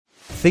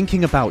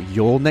thinking about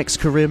your next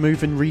career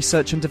move in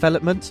research and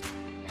development?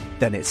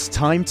 Then it's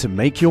time to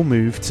make your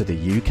move to the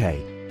UK.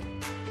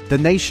 The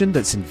nation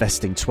that's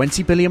investing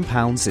 £20 billion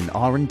in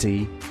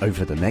R&D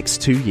over the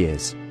next 2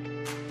 years.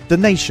 The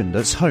nation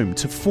that's home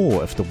to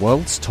 4 of the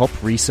world's top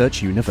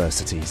research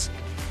universities.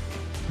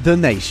 The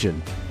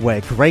nation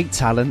where great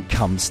talent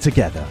comes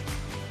together.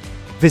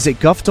 Visit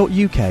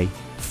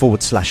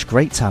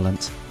gov.uk/great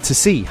talent to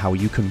see how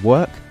you can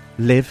work,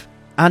 live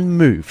and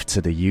move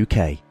to the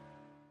UK.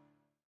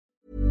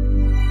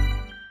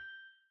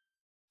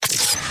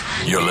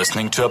 You're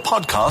listening to a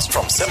podcast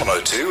from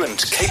 702 and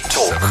Cape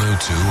Talk.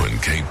 702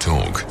 and Cape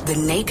Talk. The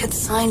Naked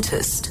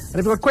Scientist. And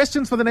if you've got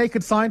questions for The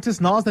Naked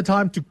Scientist, now's the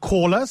time to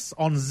call us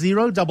on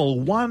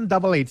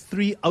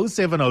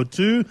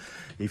 011-883-0702.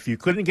 If you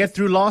couldn't get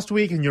through last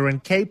week and you're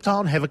in Cape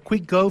Town, have a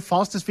quick go.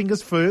 Fastest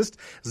fingers first,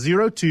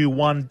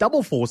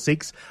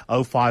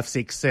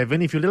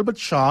 021-446-0567. If you're a little bit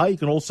shy, you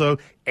can also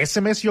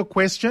SMS your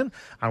question,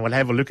 and we'll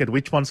have a look at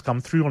which ones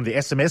come through on the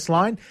SMS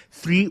line,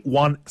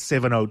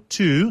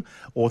 31702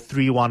 or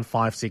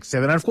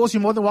 31567. And of course,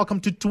 you're more than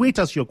welcome to tweet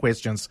us your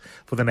questions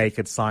for The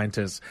Naked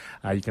Scientist.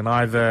 You can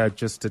either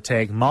just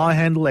tag my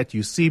handle at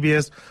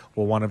Eusebius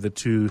or one of the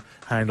 2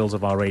 handles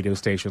of our radio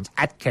stations,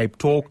 at Cape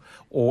Talk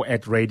or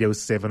at Radio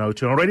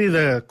 702. Already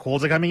the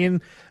calls are coming in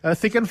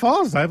thick and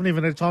fast. I haven't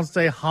even had a chance to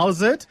say,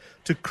 how's it,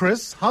 to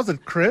Chris. How's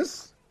it,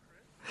 Chris?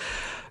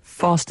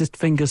 Fastest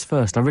fingers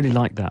first. I really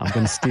like that. I'm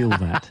going to steal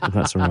that, if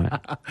that's all right.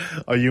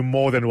 Are you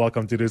more than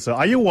welcome to do so?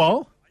 Are you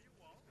well?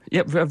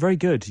 Yep, very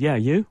good. Yeah,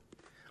 you?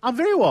 I'm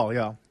very well,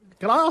 yeah.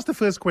 Can I ask the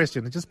first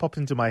question? It just popped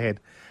into my head.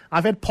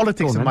 I've had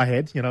politics in my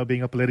head,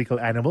 being a political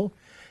animal.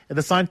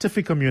 The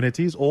scientific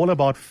community is all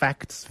about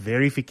facts,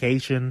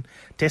 verification,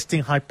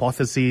 testing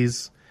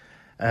hypotheses.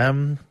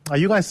 Are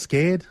you guys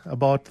scared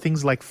about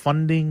things like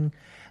funding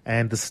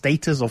and the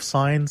status of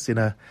science in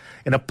a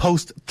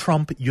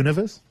post-Trump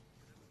universe?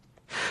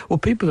 Well,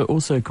 people are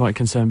also quite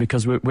concerned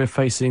because we're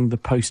facing the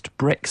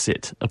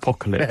post-Brexit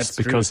apocalypse. That's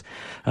because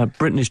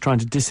Britain is trying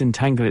to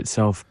disentangle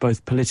itself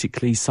both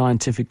politically,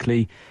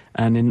 scientifically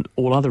and in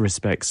all other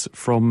respects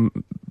from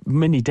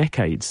many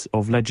decades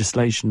of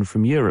legislation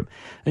from Europe.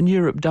 And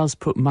Europe does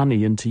put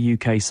money into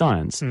UK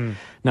science.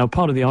 Now,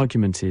 part of the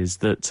argument is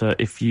that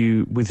if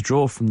you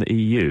withdraw from the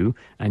EU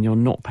and you're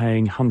not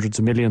paying hundreds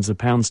of millions of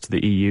pounds to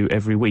the EU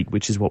every week,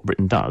 which is what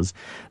Britain does,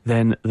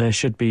 then there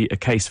should be a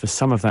case for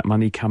some of that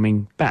money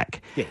coming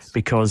back. Yes.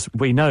 Because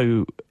we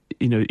know,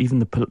 even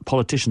the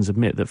politicians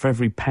admit that for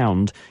every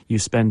pound you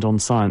spend on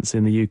science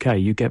in the UK,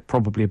 you get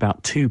probably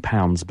about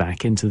 £2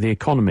 back into the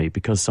economy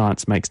because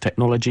science makes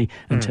technology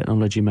and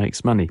technology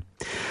makes money.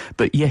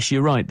 But yes,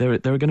 you're right. There are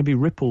going to be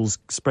ripples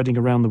spreading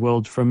around the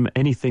world from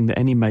anything that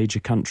any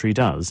major country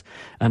does.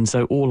 And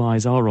so all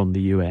eyes are on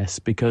the US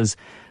because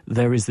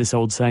there is this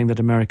old saying that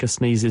America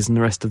sneezes and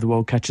the rest of the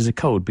world catches a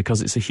cold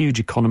because it's a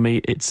huge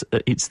economy. It's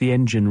the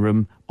engine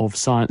room of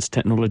science,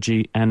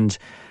 technology and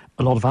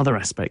a lot of other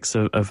aspects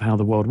of how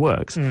the world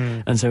works.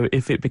 And so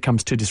if it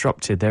becomes too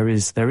disrupted, there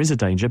is a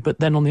danger. But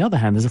then on the other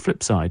hand, there's a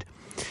flip side.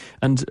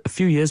 And a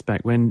few years back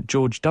when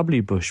George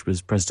W. Bush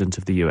was president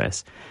of the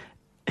US,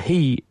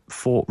 he,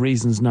 for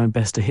reasons known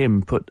best to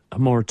him, put a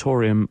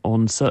moratorium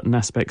on certain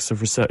aspects of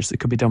research that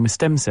could be done with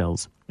stem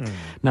cells.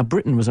 Now,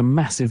 Britain was a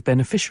massive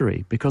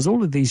beneficiary because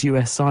all of these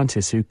US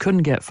scientists who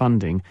couldn't get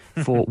funding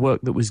for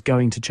work that was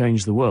going to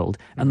change the world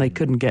and they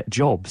couldn't get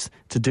jobs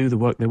to do the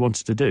work they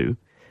wanted to do,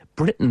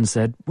 Britain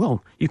said,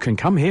 well, you can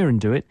come here and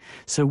do it.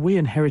 So we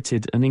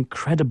inherited an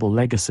incredible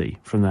legacy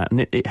from that,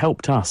 and it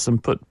helped us and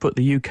put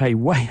the UK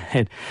way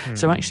ahead.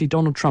 So actually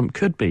Donald Trump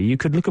you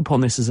could look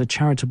upon this as a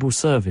charitable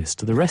service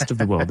to the rest of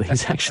the world, that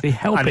he's actually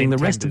helping the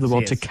rest of the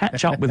world to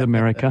catch up with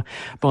America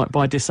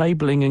by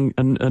disabling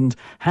and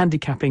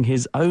handicapping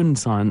his own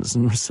science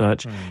and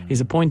research.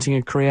 He's appointing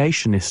a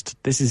creationist.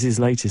 This is his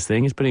latest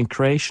thing. He's putting a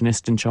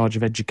creationist in charge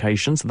of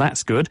education, so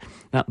that's good.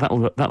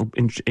 That'll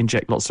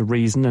inject lots of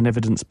reason and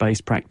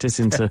evidence-based practice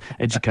into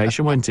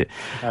education, won't it?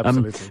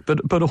 Absolutely.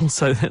 But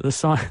also the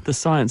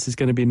science is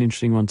going to be an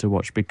interesting one to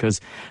watch because,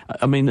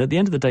 at the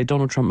end of the day,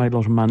 Donald Trump made a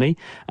lot of money,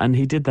 and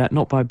he did that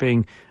not by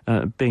being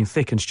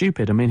thick and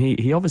stupid.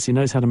 He obviously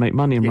knows how to make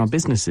money and run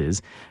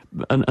businesses,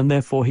 and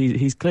therefore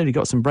he's clearly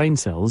got some brain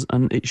cells,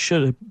 and it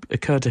should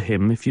occur to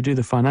him, if you do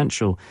the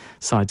financial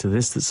side to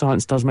this, that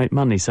science does make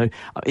money. So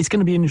it's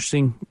going to be an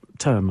interesting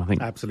term, I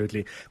think.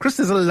 Absolutely. Chris,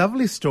 there's a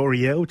lovely story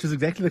here, which is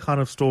exactly the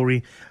kind of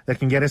story that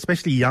can get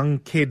especially young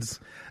kids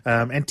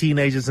and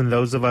teenagers and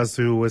those of us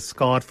who were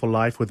scarred for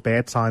life with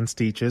bad science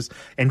teachers,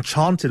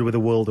 enchanted with the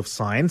world of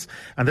science.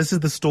 And this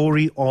is the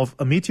story of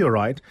a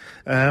meteorite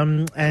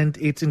and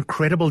its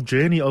incredible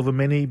journey over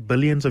many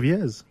billions of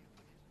years.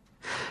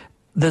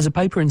 There's a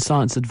paper in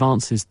Science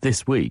Advances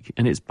this week,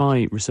 and it's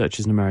by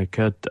researchers in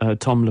America,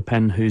 Tom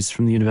LePen, who's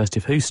from the University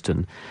of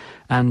Houston.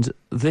 And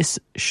this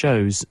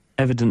shows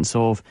evidence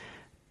of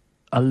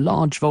a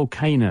large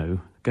volcano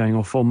going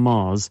off on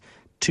Mars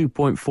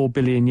 2.4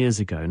 billion years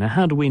ago. Now,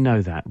 how do we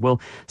know that?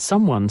 Well,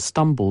 someone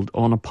stumbled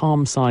on a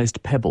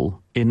palm-sized pebble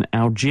in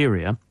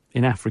Algeria,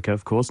 in Africa,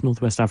 of course,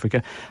 northwest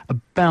Africa,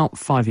 about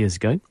 5 years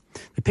ago.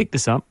 They picked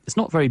this up. It's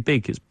not very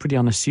big. It's pretty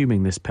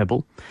unassuming, this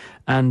pebble.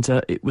 And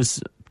it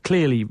was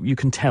clearly, you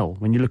can tell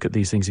when you look at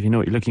these things, if you know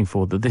what you're looking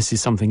for, that this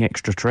is something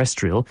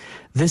extraterrestrial.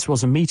 This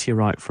was a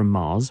meteorite from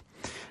Mars.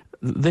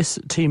 This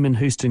team in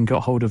Houston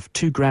got hold of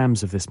 2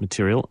 grams of this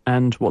material,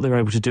 and what they were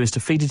able to do is to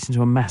feed it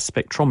into a mass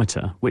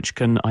spectrometer, which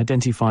can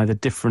identify the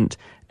different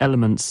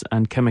elements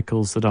and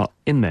chemicals that are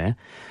in there.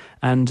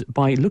 And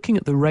by looking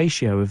at the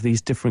ratio of these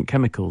different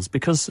chemicals,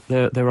 because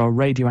there are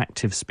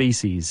radioactive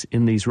species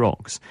in these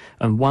rocks,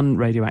 and one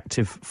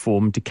radioactive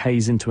form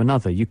decays into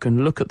another, you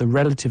can look at the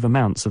relative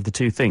amounts of the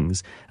two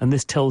things, and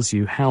this tells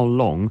you how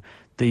long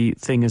the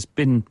thing has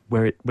been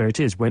where it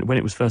is, when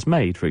it was first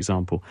made, for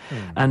example.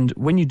 And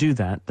when you do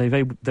that,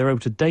 they're able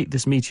to date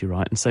this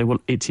meteorite and say, well,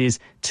 it is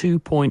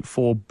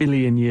 2.4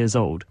 billion years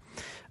old.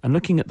 And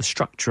looking at the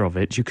structure of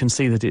it, you can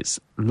see that it's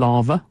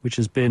lava, which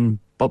has been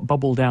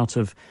bubbled out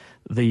of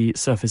the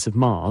surface of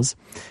Mars,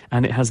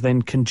 and it has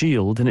then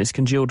congealed, and it's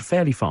congealed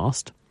fairly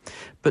fast.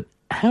 But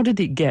how did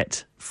it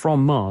get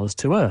from Mars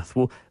to Earth?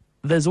 Well,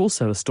 there's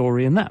also a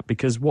story in that,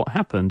 because what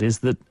happened is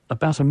that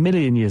about 1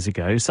 million years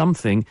ago,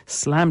 something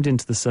slammed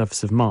into the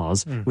surface of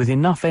Mars with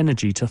enough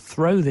energy to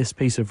throw this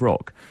piece of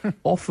rock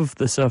off of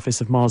the surface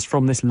of Mars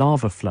from this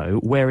lava flow,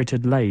 where it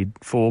had laid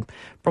for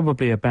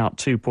probably about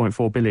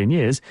 2.4 billion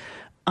years,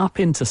 up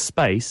into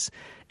space.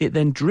 It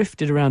then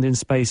drifted around in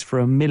space for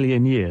 1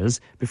 million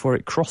years before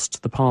it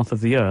crossed the path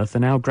of the Earth,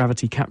 and our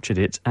gravity captured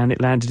it, and it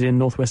landed in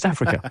northwest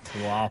Africa.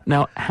 Wow.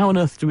 Now, how on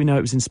earth do we know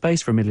it was in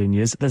space for 1 million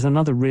years? There's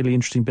another really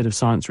interesting bit of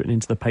science written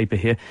into the paper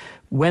here.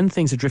 When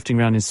things are drifting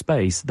around in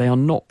space, they are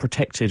not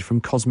protected from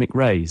cosmic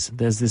rays.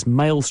 There's this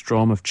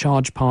maelstrom of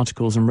charged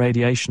particles and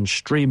radiation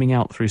streaming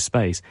out through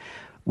space.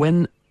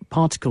 When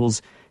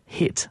particles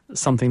hit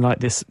something like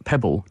this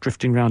pebble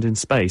drifting around in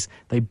space,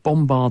 they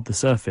bombard the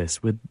surface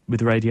with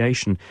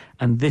radiation,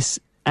 and this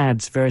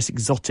adds various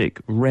exotic,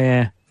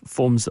 rare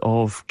forms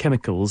of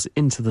chemicals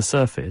into the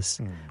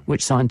surface,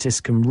 which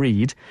scientists can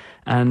read,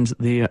 and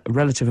the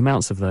relative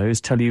amounts of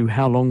those tell you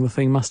how long the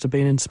thing must have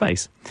been in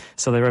space.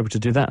 So they were able to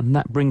do that, and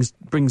that brings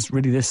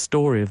really this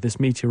story of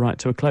this meteorite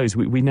to a close.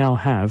 We now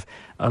have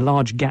a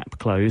large gap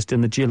closed in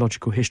the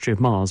geological history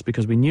of Mars,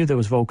 because we knew there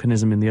was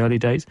volcanism in the early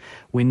days.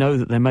 We know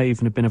that there may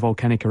even have been a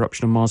volcanic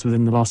eruption on Mars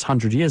within the last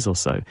 100 years or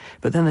so.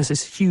 But then there's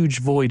this huge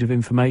void of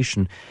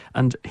information,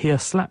 and here,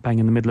 slap bang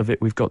in the middle of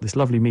it, we've got this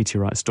lovely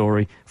meteorite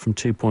story from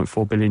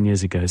 2.4 billion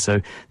years ago.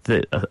 So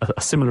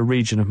a similar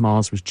region of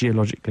Mars was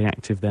geologically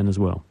active then as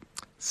well.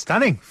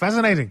 Stunning,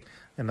 fascinating.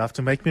 Enough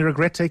to make me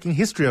regret taking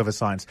history over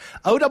science.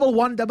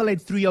 011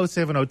 883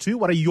 0702.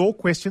 What are your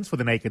questions for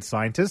the Naked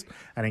Scientist?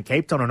 And in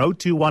Cape Town on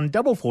 021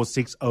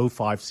 446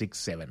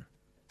 0567.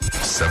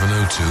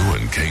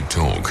 702 and Cape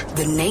Talk.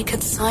 The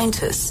Naked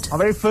Scientist. Our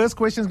very first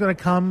question is going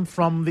to come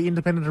from the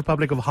Independent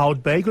Republic of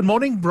Hout Bay. Good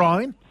morning,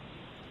 Brian.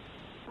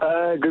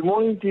 Good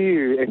morning to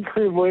you, and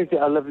good morning to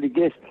our lovely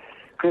guest.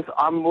 Chris,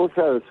 I'm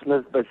also a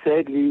Smith, but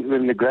sadly,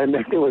 when the Grand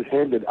Master was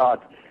handed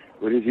out,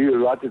 whereas you were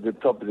right at the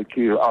top of the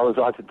queue, I was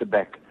right at the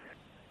back.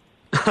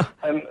 But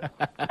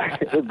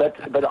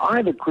I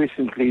have a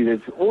question, please.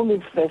 It's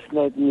always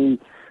fascinated me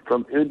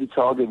from early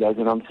childhood days,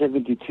 and I'm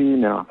 72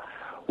 now.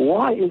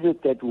 Why is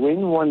it that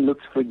when one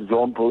looks, for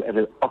example, at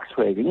an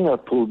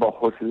Oxwagon, pulled by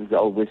horses, the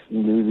old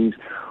Western movies,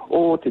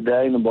 or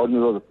today in the modern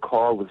world, a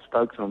car with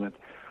spokes on it,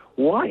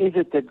 why is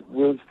it that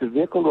whilst the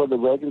vehicle or the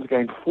wagon is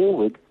going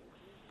forward,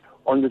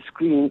 on the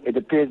screen, it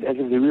appears as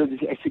if the wheel is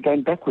actually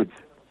going backwards?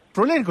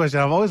 Brilliant question.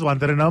 I've always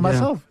wanted to know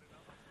myself.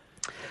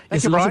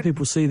 Yes, a lot of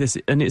people see this,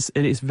 and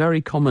it's very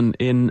common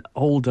in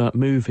older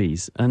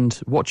movies, and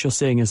what you're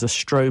seeing is a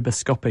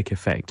stroboscopic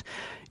effect.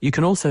 You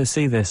can also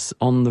see this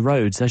on the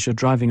roads as you're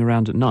driving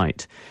around at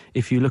night.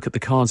 If you look at the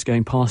cars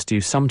going past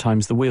you,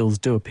 sometimes the wheels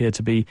do appear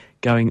to be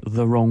going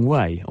the wrong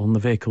way on the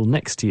vehicle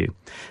next to you.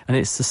 And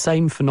it's the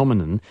same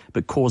phenomenon,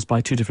 but caused by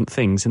two different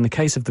things. In the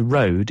case of the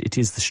road, it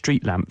is the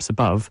street lamps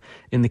above.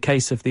 In the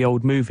case of the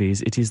old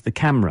movies, it is the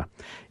camera.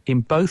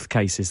 In both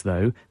cases,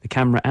 though, the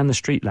camera and the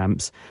street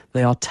lamps,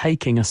 they are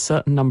taking a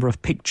certain number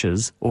of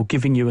pictures or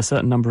giving you a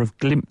certain number of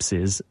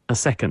glimpses a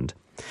second.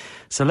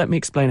 So let me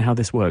explain how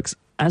this works.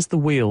 As the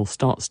wheel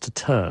starts to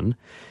turn,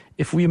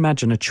 if we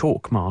imagine a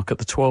chalk mark at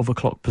the 12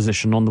 o'clock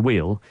position on the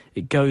wheel,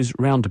 it goes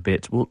round a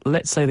bit. Well,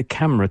 let's say the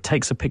camera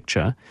takes a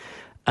picture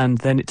and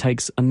then it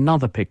takes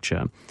another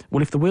picture.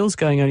 Well, if the wheel's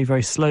going only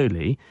very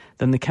slowly,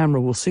 then the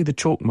camera will see the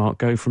chalk mark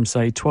go from,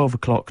 say, 12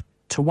 o'clock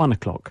to 1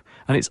 o'clock,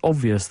 and it's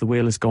obvious the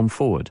wheel has gone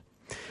forward.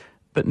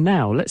 But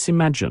now let's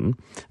imagine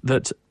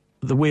that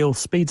the wheel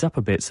speeds up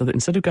a bit, so that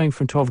instead of going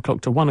from 12 o'clock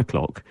to 1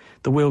 o'clock,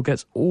 the wheel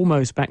gets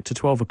almost back to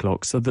 12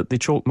 o'clock, so that the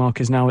chalk mark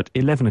is now at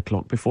 11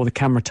 o'clock before the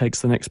camera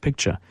takes the next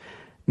picture.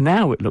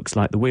 Now it looks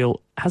like the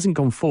wheel hasn't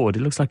gone forward,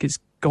 it looks like it's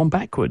gone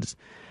backwards.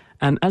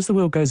 And as the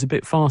wheel goes a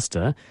bit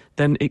faster,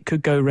 then it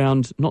could go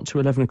round not to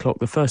 11 o'clock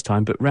the first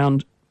time, but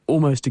round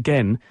almost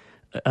again,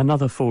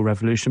 another full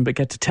revolution, but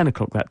get to 10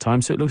 o'clock that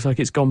time, so it looks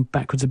like it's gone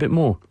backwards a bit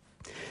more.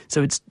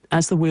 So it's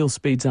as the wheel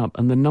speeds up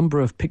and the number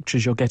of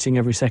pictures you're getting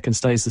every second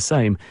stays the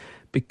same,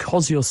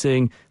 because you're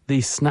seeing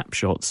these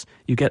snapshots,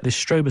 you get this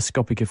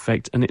stroboscopic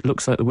effect, and it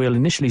looks like the wheel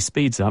initially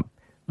speeds up,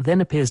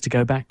 then appears to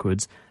go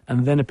backwards,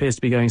 and then appears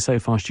to be going so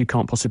fast you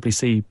can't possibly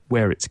see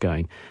where it's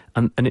going.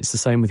 And it's the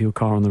same with your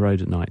car on the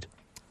road at night.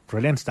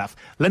 Brilliant stuff.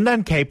 Linda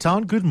in Cape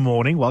Town, good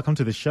morning. Welcome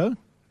to the show.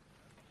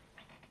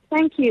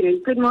 Thank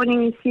you. Good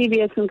morning,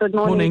 CBS, and good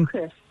morning,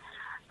 Chris.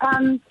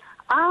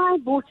 I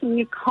bought a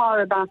new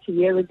car about a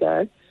year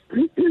ago,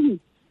 and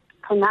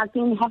I've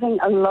been having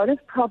a lot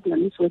of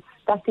problems with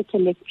static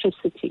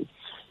electricity.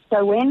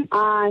 So when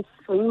I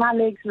swing my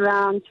legs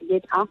around to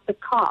get out the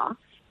car,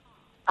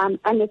 I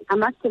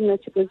must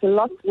admit it was a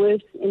lot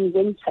worse in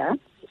winter.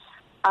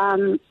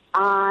 I'm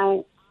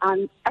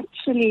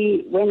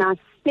actually, when I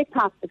step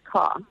out the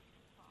car,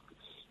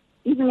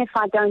 even if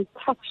I don't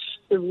touch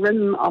the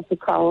rim of the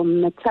car or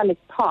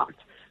metallic part,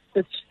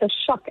 the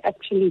shock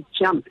actually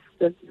jumps.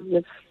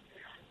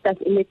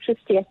 That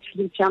electricity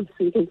actually jumps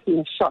and gives me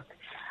a shock.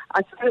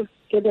 I sort of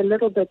get a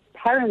little bit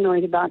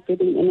paranoid about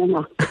getting in and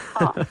out the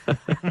car.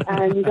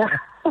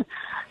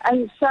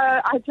 and so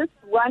I just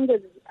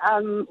wondered,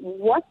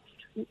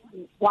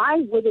 why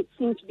would it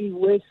seem to be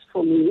worse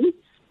for me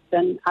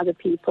than other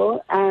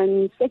people?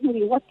 And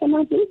secondly, what can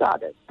I do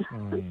about it?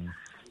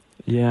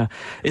 Yeah,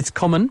 it's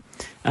common,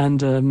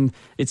 and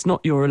it's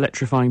not your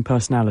electrifying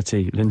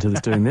personality, Linda,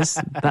 that's doing this.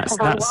 That's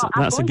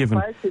a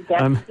given.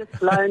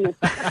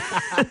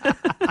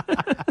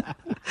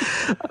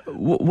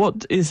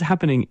 What is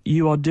happening?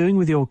 You are doing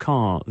with your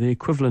car the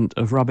equivalent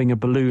of rubbing a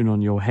balloon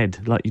on your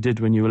head, like you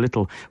did when you were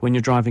little, when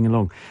you're driving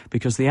along,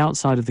 because the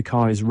outside of the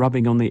car is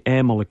rubbing on the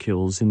air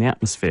molecules in the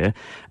atmosphere,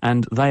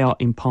 and they are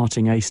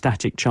imparting a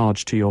static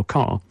charge to your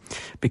car.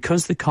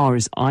 Because the car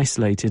is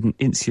isolated and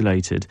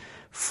insulated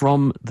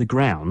from the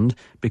ground,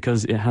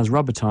 because it has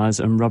rubber tyres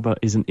and rubber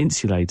is an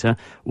insulator,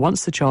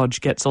 once the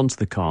charge gets onto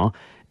the car,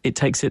 it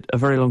takes it a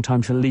very long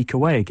time to leak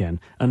away again,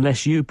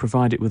 unless you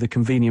provide it with a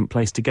convenient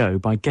place to go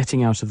by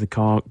getting out of the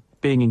car,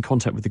 being in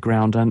contact with the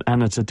ground and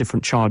at a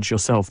different charge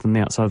yourself than the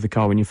outside of the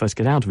car when you first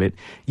get out of it.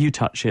 You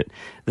touch it,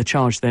 the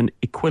charge then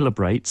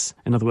equilibrates,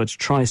 in other words,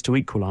 tries to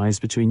equalise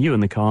between you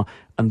and the car,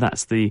 and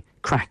that's the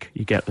crack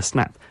you get, the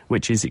snap,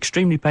 which is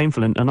extremely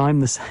painful, and I'm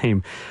the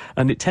same.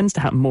 And it tends to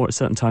happen more at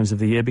certain times of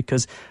the year,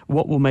 because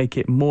what will make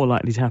it more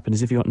likely to happen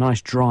is if you've got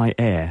nice dry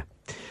air.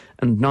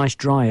 And nice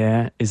dry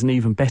air is an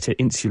even better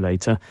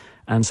insulator,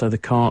 and so the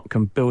car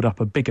can build up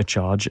a bigger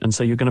charge. And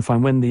so you're going to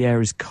find when the air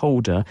is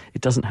colder,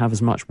 it doesn't have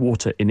as much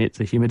water in it,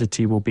 the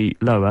humidity will be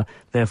lower,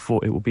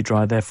 therefore it will be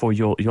dry, therefore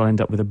you'll end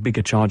up with a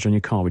bigger charge on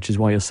your car, which is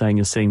why you're saying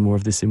you're seeing more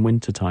of this in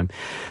winter time.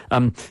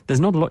 There's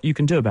not a lot you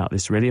can do about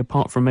this, really,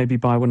 apart from maybe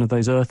buy one of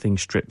those earthing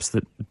strips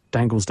that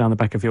dangles down the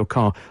back of your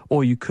car,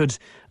 or you could,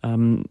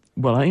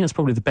 well, I think that's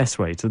probably the best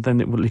way, to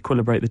then it will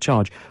equilibrate the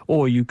charge,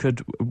 or you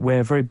could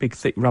wear very big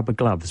thick rubber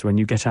gloves when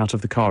you get out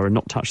of the car and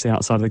not touch the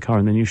outside of the car,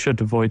 and then you should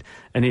avoid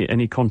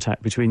any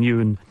contact between you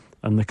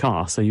and the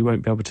car, so you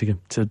won't be able to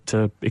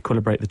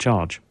equilibrate the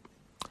charge.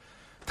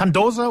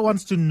 Tandoza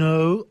wants to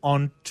know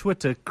on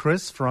Twitter,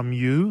 Chris, from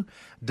you,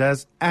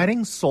 does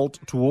adding salt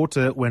to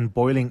water when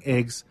boiling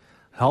eggs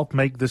help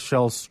make the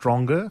shell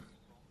stronger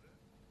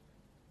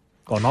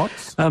or not?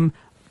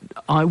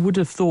 I would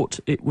have thought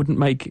it wouldn't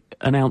make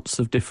an ounce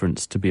of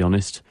difference, to be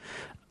honest.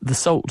 The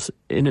salt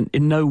in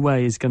no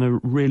way is going to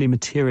really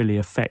materially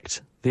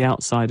affect the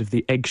outside of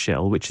the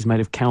eggshell, which is made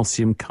of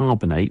calcium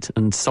carbonate,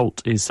 and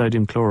salt is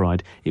sodium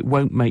chloride. It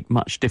won't make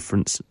much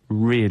difference,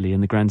 really, in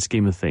the grand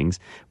scheme of things,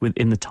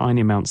 in the tiny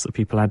amounts that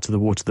people add to the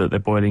water that they're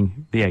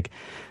boiling the egg.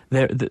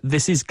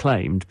 This is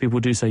claimed. People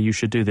do say you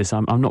should do this.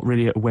 I'm not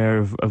really aware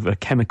of a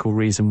chemical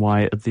reason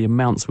why, at the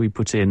amounts we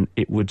put in,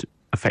 it would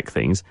affect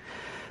things.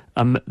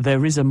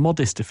 There is a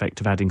modest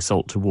effect of adding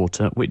salt to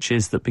water, which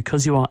is that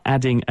because you are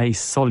adding a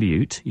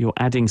solute, you're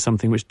adding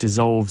something which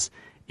dissolves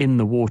in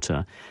the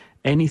water,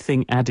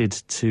 anything added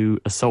to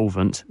a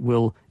solvent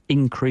will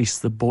increase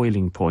the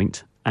boiling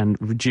point and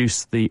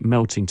reduce the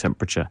melting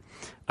temperature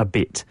a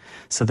bit.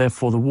 So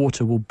therefore the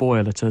water will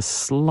boil at a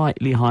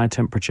slightly higher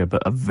temperature,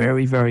 but a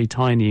very, very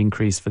tiny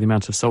increase for the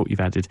amount of salt you've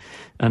added.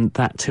 And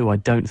that too, I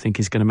don't think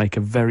is going to make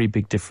a very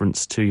big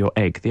difference to your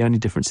egg. The only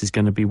difference is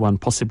going to be one,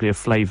 possibly of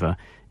flavour,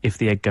 if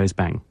the egg goes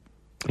bang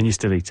and you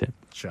still eat it.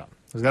 Sure.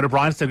 Let's go to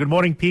Brian. Good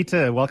morning,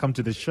 Peter. Welcome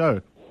to the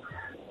show.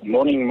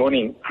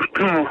 Morning.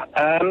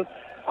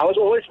 I was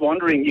always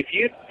wondering, if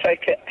you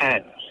take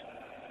an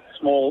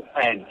small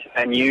ant,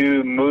 and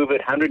you move it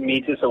 100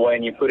 meters away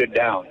and you put it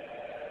down,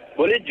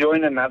 will it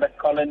join another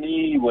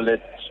colony? Will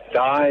it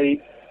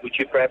die? Would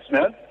you perhaps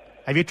know?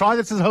 Have you tried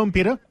this at home,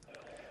 Peter?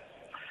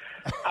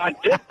 I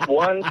did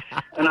once,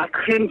 and I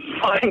couldn't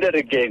find it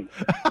again.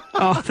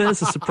 Oh,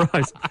 there's a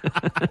surprise.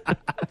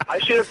 I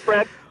should have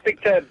perhaps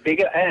picked a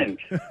bigger ant,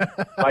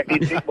 like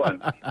these big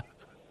ones,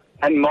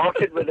 and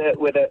marked it with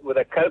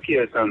a Cokie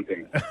or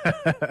something.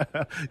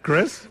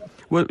 Chris?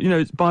 Well,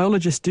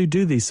 biologists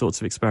do these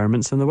sorts of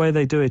experiments, and the way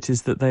they do it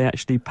is that they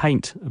actually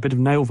paint a bit of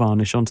nail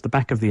varnish onto the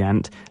back of the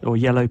ant, or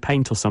yellow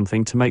paint or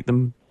something, to make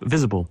them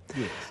visible.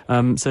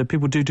 Yes. So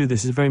people do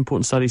this. It's very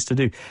important studies to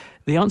do.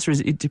 The answer is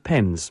it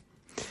depends.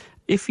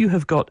 if you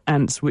have got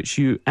ants which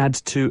you add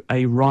to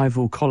a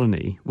rival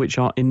colony, which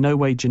are in no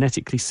way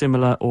genetically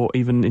similar or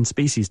even in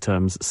species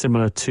terms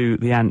similar to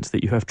the ant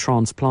that you have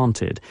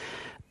transplanted,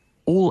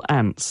 all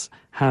ants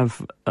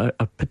have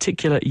a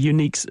particular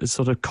unique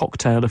sort of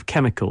cocktail of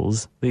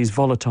chemicals, these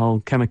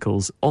volatile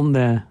chemicals, on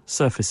their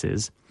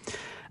surfaces,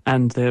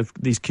 and they're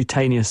these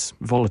cutaneous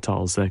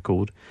volatiles, they're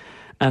called.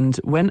 And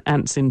when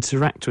ants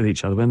interact with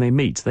each other, when they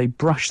meet, they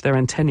brush their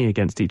antennae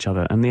against each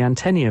other, and the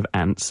antennae of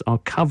ants are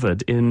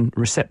covered in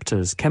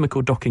receptors,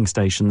 chemical docking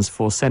stations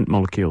for scent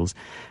molecules.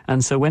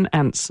 And so when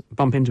ants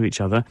bump into each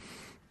other,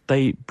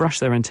 they brush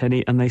their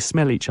antennae and they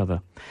smell each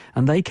other.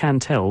 And they can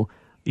tell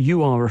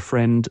you are a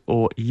friend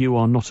or you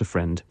are not a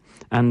friend.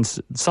 And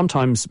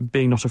sometimes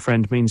being not a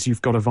friend means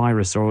you've got a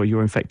virus or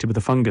you're infected with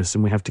a fungus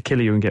and we have to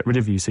kill you and get rid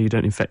of you so you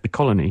don't infect the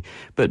colony.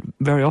 But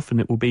very often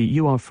it will be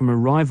you are from a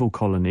rival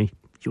colony,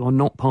 you are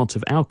not part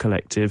of our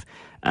collective,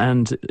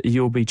 and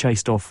you'll be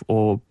chased off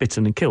or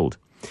bitten and killed.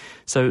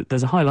 So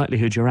there's a high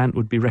likelihood your ant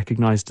would be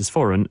recognised as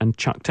foreign and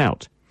chucked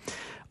out.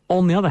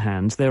 On the other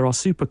hand, there are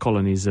super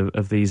colonies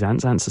of these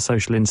ants. Ants are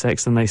social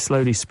insects, and they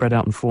slowly spread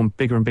out and form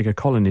bigger and bigger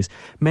colonies,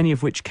 many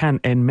of which can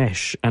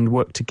enmesh and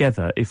work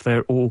together if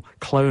they're all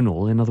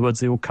clonal. In other words,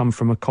 they all come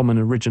from a common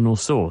original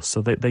source.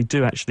 So they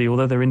do actually,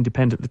 although they're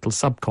independent little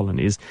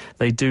sub-colonies,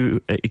 they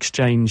do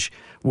exchange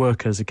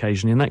workers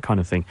occasionally and that kind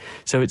of thing.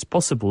 So it's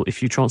possible,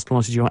 if you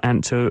transplanted your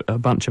ant to a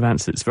bunch of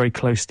ants that's very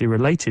closely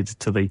related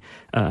to the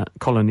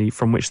colony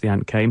from which the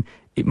ant came,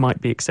 it might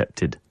be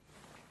accepted.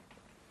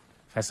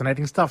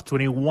 Fascinating stuff.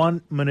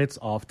 21 minutes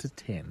after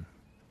 10.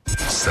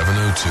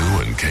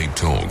 702 and Cape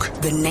Talk.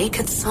 The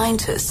Naked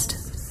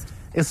Scientist.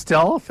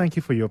 Estelle, thank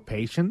you for your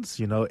patience.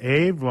 You know,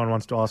 everyone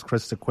wants to ask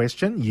Chris a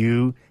question.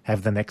 You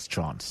have the next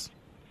chance.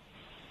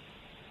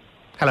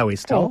 Hello,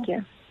 Estelle. Thank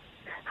you.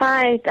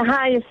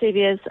 Hi,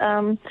 Eusebius.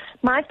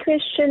 My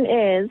question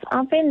is,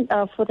 I've been,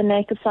 for the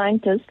Naked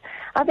Scientist,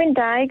 I've been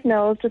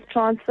diagnosed with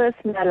transverse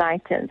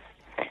myelitis.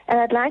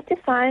 And I'd like to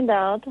find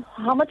out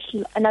how much,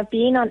 and I've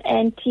been on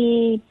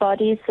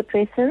antibody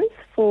suppressants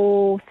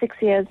for 6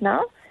 years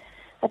now.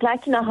 I'd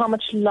like to know how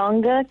much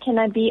longer can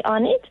I be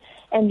on it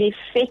and the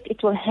effect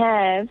it will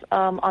have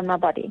on my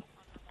body.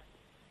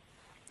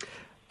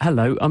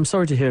 Hello, I'm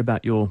sorry to hear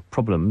about your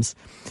problems.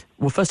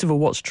 Well, first of all,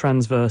 what's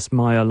transverse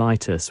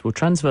myelitis? Well,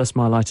 transverse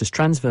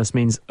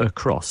means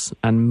across,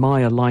 and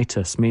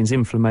myelitis means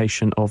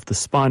inflammation of the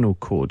spinal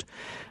cord.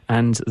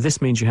 And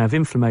this means you have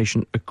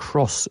inflammation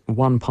across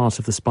one part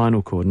of the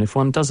spinal cord. And if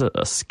one does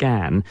a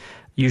scan,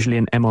 usually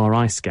an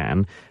MRI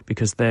scan,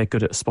 because they're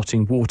good at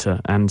spotting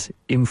water, and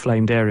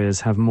inflamed areas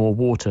have more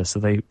water, so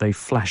they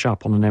flash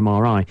up on an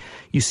MRI,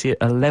 you see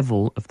a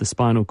level of the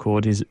spinal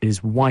cord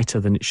is whiter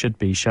than it should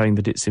be, showing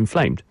that it's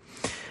inflamed.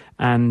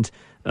 And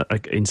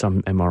in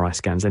some MRI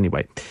scans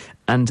anyway.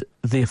 And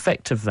the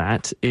effect of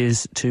that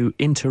is to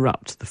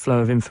interrupt the flow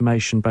of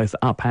information both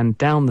up and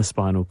down the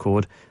spinal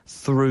cord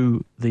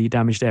through the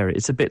damaged area.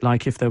 It's a bit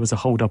like if there was a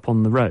hold-up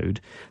on the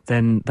road,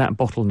 then that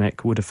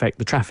bottleneck would affect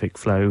the traffic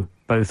flow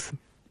both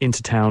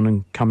into town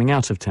and coming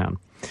out of town.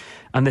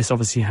 And this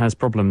obviously has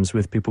problems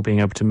with people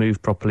being able to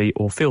move properly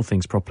or feel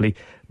things properly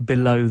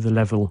below the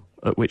level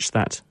at which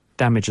that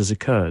damage has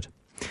occurred.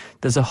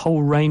 There's a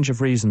whole range of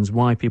reasons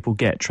why people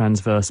get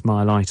transverse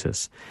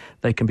myelitis.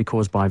 They can be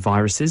caused by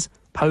viruses.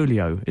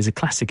 Polio is a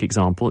classic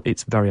example.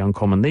 It's very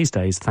uncommon these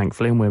days,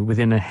 thankfully, and we're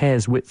within a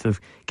hair's width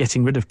of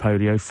getting rid of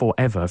polio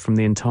forever from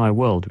the entire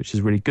world, which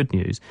is really good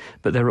news.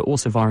 But there are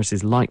also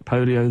viruses like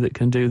polio that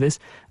can do this,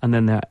 and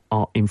then there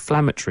are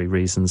inflammatory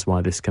reasons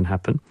why this can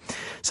happen.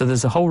 So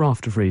there's a whole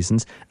raft of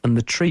reasons, and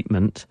the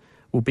treatment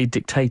will be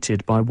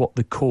dictated by what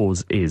the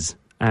cause is.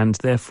 And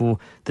therefore,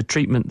 the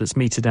treatment that's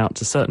meted out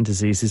to certain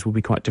diseases will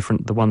be quite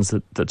different to the ones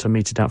that are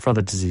meted out for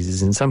other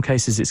diseases. In some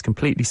cases, it's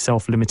completely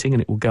self-limiting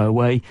and it will go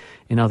away.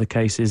 In other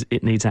cases,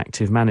 it needs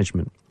active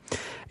management.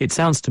 It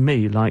sounds to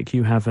me like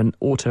you have an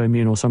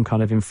autoimmune or some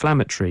kind of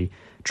inflammatory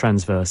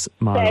transverse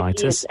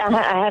myelitis.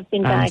 I have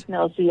been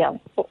diagnosed with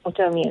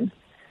autoimmune.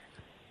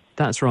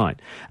 That's right.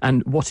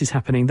 And what is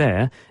happening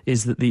there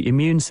is that the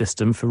immune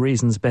system, for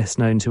reasons best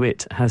known to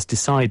it, has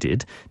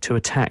decided to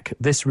attack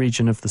this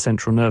region of the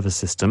central nervous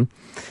system.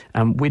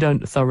 We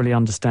don't thoroughly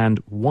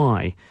understand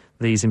why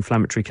these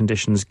inflammatory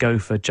conditions go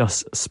for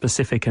just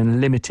specific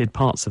and limited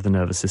parts of the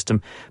nervous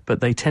system,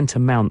 but they tend to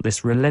mount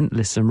this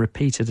relentless and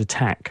repeated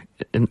attack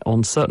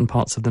on certain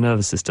parts of the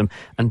nervous system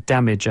and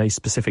damage a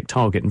specific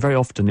target. And very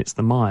often it's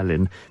the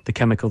myelin, the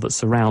chemical that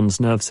surrounds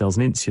nerve cells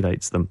and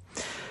insulates them.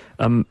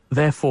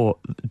 Therefore,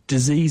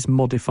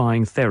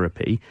 disease-modifying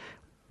therapy,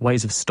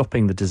 ways of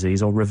stopping the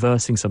disease or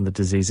reversing some of the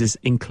diseases,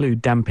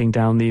 include damping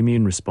down the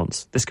immune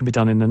response. This can be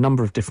done in a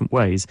number of different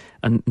ways,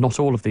 and not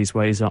all of these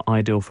ways are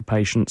ideal for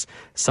patients.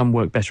 Some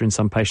work better in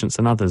some patients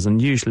than others,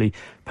 and usually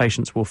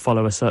patients will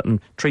follow a certain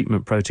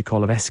treatment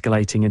protocol of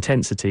escalating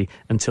intensity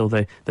until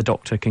the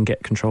doctor can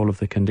get control of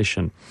the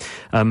condition.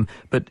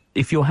 But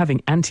if you're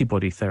having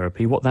antibody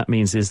therapy, what that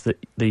means is that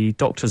the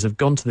doctors have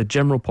gone to the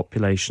general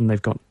population,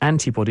 they've got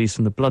antibodies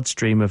from the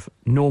bloodstream of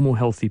normal,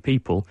 healthy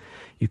people.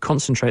 You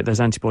concentrate those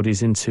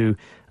antibodies into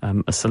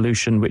a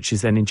solution which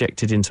is then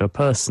injected into a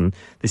person.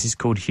 This is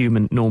called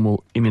human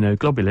normal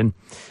immunoglobulin,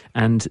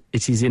 and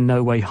it is in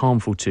no way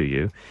harmful to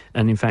you.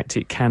 And in fact,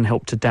 it can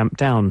help to damp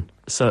down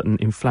certain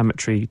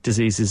inflammatory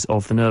diseases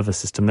of the nervous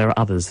system. There are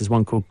others. There's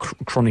one called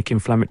chronic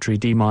inflammatory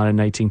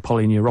demyelinating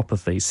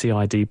polyneuropathy,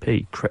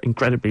 CIDP,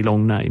 incredibly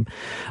long name.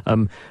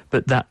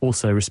 But that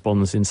also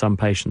responds in some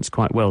patients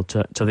quite well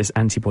to this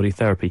antibody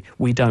therapy.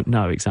 We don't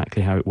know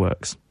exactly how it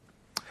works.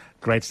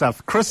 Great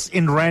stuff. Chris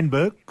in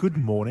Randburg, good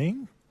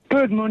morning.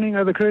 Good morning,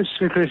 Chris.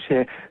 Chris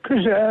here.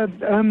 Chris,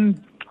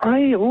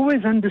 I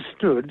always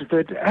understood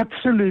that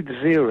absolute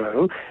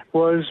zero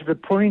was the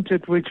point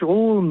at which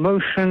all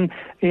motion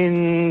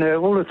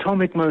all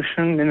atomic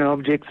motion in an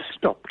object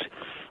stopped.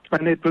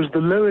 And it was the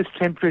lowest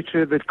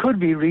temperature that could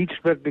be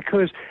reached, but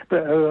because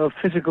of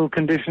physical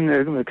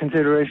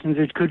considerations,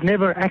 it could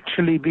never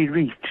actually be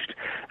reached.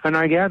 And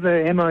I gather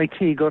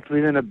MIT got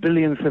within a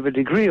billionth of a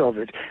degree of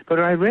it. But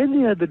I read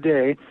the other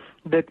day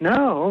that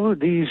now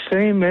these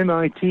same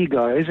MIT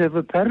guys have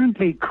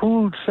apparently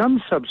cooled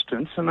some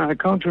substance, and I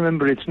can't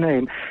remember its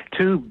name,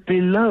 to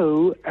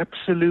below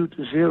absolute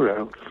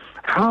zero.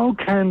 How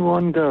can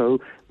one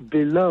go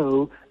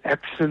below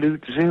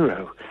absolute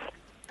zero?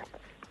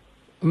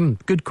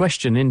 Good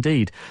question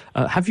indeed.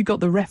 Have you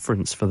got the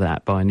reference for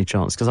that by any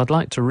chance? Because I'd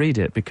like to read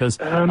it, because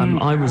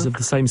I was of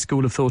the same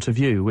school of thought of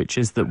you, which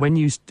is that when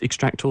you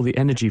extract all the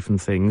energy from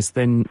things,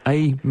 then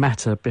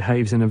matter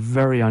behaves in a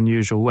very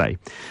unusual way.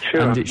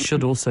 Sure. And it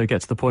should also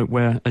get to the point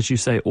where, as you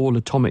say, all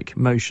atomic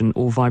motion,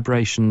 all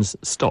vibrations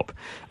stop.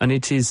 And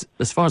it is,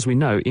 as far as we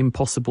know,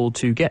 impossible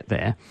to get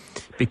there,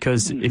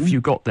 because if you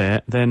got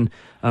there, then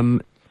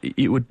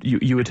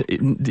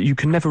you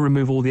can never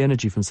remove all the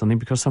energy from something,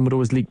 because some would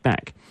always leak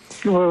back.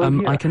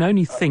 Well, I can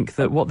only think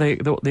that what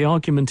the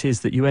argument is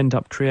that you end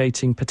up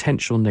creating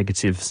potential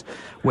negatives,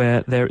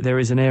 where there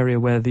is an area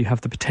where you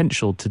have the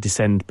potential to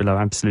descend below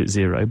absolute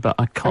zero. But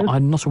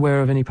I'm not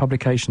aware of any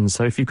publications.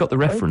 So if you've got the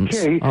reference,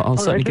 I'll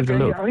certainly give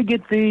it a look. I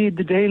get the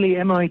daily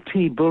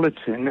MIT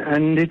bulletin,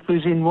 and it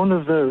was in one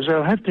of those.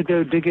 I'll have to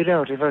go dig it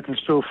out if I can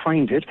still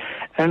find it.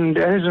 And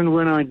as and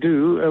when I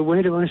do,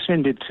 where do I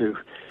send it to?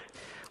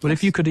 Well,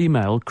 if you could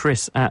email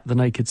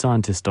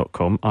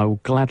chris@thenakedscientist.com, I will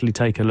gladly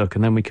take a look,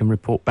 and then we can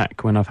report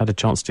back when I've had a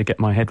chance to get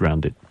my head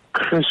round it.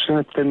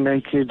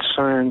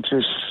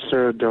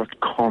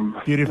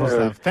 chris@thenakedscientist.com. Beautiful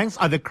stuff. Thanks,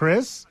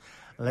 Chris.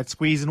 Let's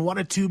squeeze in one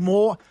or two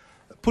more.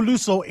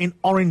 Puluso in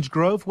Orange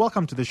Grove,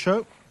 welcome to the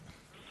show.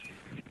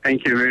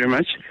 Thank you very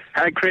much.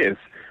 Hi, Chris.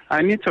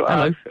 I need to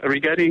ask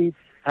regarding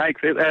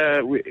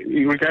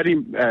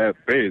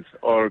birds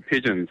or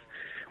pigeons.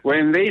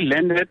 When they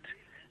landed,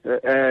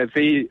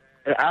 they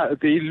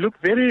look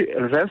very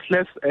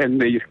restless and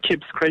they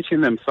keep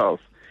scratching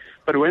themselves.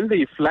 But when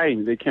they're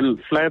flying, they can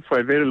fly for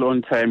a very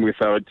long time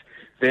without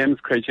them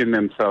scratching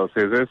themselves.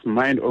 Is this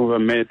mind over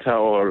matter,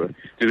 or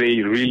do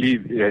they really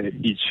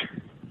itch?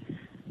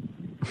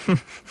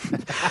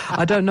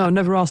 I don't know. I've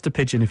never asked a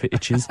pigeon if it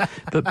itches,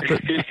 but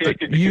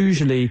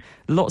usually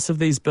lots of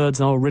these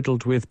birds are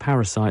riddled with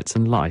parasites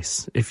and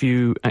lice. If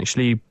you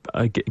actually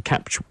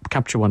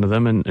capture one of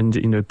them,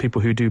 and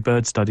people who do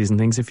bird studies and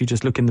things, if you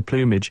just look in the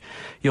plumage,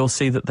 you'll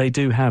see that they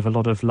do have a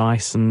lot of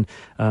lice and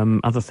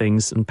other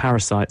things and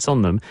parasites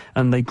on them,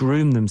 and they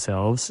groom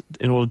themselves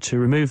in order to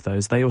remove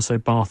those. They also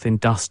bath in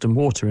dust and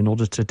water in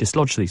order to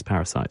dislodge these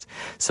parasites.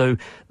 So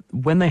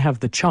when they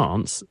have the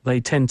chance, they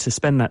tend to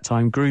spend that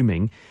time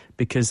grooming,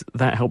 because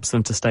that helps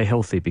them to stay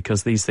healthy,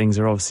 because these things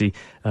are obviously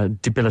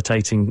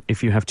debilitating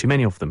if you have too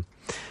many of them.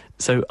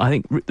 So I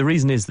think the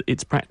reason is that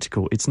it's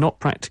practical. It's not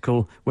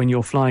practical when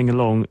you're flying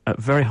along at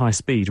very high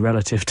speed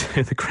relative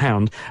to the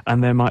ground,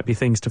 and there might be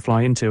things to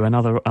fly into and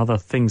other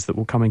things that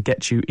will come and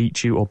get you,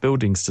 eat you, or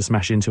buildings to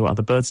smash into, or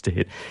other birds to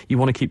hit. You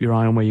want to keep your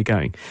eye on where you're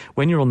going.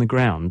 When you're on the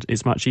ground,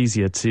 it's much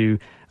easier to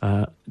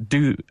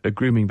do a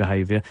grooming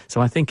behaviour.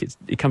 So I think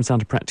it comes down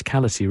to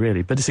practicality,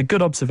 really. But it's a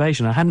good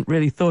observation. I hadn't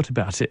really thought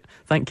about it.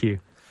 Thank you.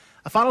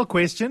 A final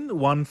question,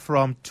 one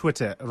from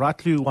Twitter.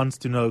 Ratlu wants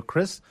to know,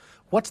 Chris,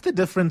 what's the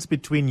difference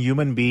between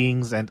human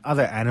beings and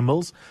other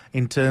animals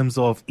in terms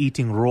of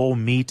eating raw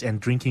meat and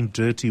drinking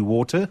dirty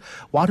water?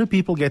 Why do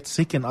people get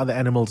sick and other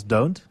animals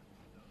don't?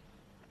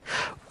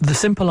 The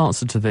simple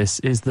answer to this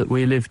is that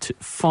we live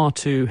far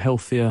too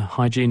healthier,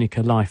 hygienic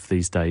a life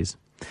these days.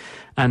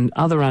 And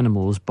other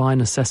animals, by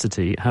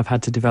necessity, have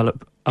had to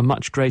develop a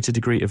much greater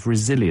degree of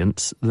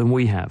resilience than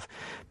we have.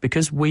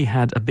 Because we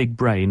had a big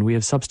brain, we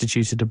have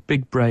substituted a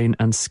big brain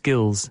and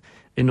skills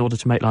in order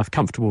to make life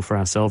comfortable for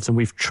ourselves, and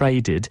we've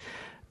traded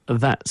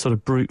that sort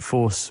of brute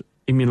force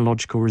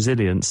immunological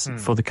resilience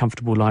for the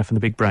comfortable life and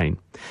the big brain.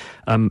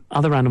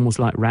 Other animals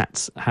like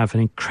rats have an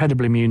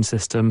incredible immune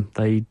system.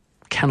 They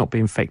cannot be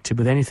infected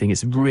with anything.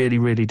 It's really,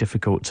 really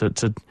difficult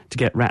to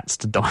get rats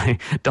to die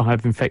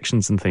of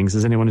infections and things.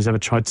 As anyone who's ever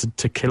tried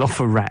to kill off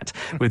a rat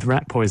with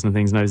rat poison and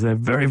things knows, they're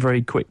very,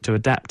 very quick to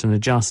adapt and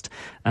adjust,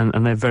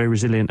 and they're very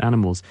resilient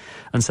animals.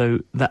 And so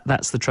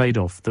that's the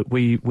trade-off, that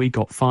we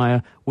got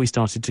fire, we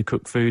started to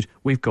cook food,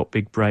 we've got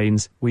big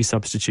brains, we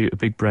substitute a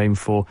big brain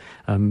for,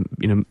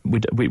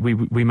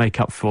 we make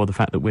up for the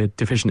fact that we're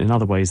deficient in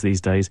other ways these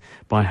days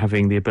by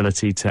having the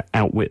ability to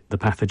outwit the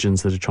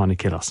pathogens that are trying to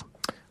kill us.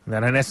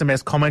 Then an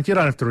SMS comment, you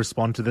don't have to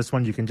respond to this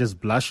one, you can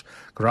just blush.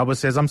 Garabo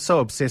says, I'm so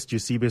obsessed,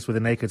 Eusebius, with The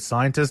Naked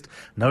Scientist.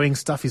 Knowing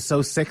stuff is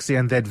so sexy,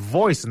 and that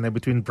voice, and then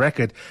between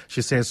bracket,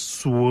 she says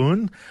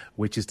swoon,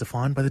 which is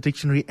defined by the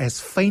dictionary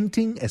as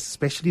fainting,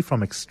 especially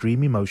from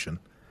extreme emotion.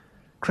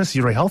 Chris,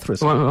 you're a health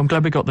risk. Well, I'm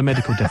glad we got the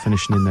medical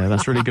definition in there.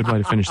 That's a really good way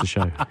to finish the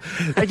show.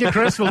 Thank you,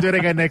 Chris. We'll do it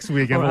again next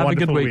week. Have a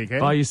wonderful good week. Eh?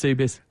 Bye,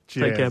 Eusebius.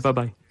 Take care.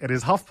 Bye-bye. It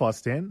is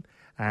 10:30,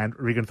 and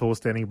Regan Thor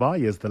standing by.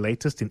 Here's the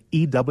latest in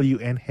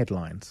EWN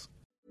headlines.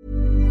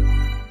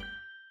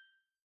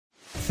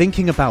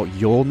 Thinking about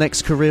your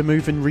next career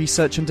move in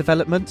research and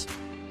development?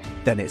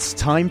 Then it's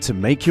time to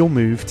make your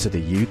move to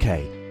the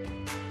UK.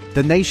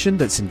 The nation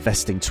that's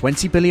investing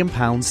 £20 billion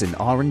in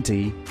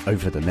R&D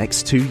over the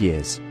next 2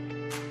 years.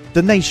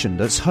 The nation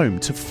that's home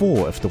to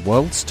 4 of the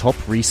world's top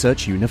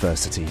research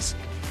universities.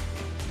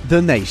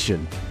 The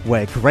nation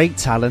where great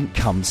talent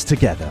comes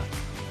together.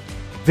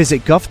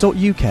 Visit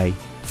gov.uk/great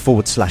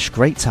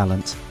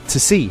talent to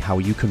see how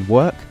you can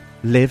work,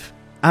 live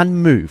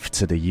and move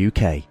to the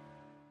UK.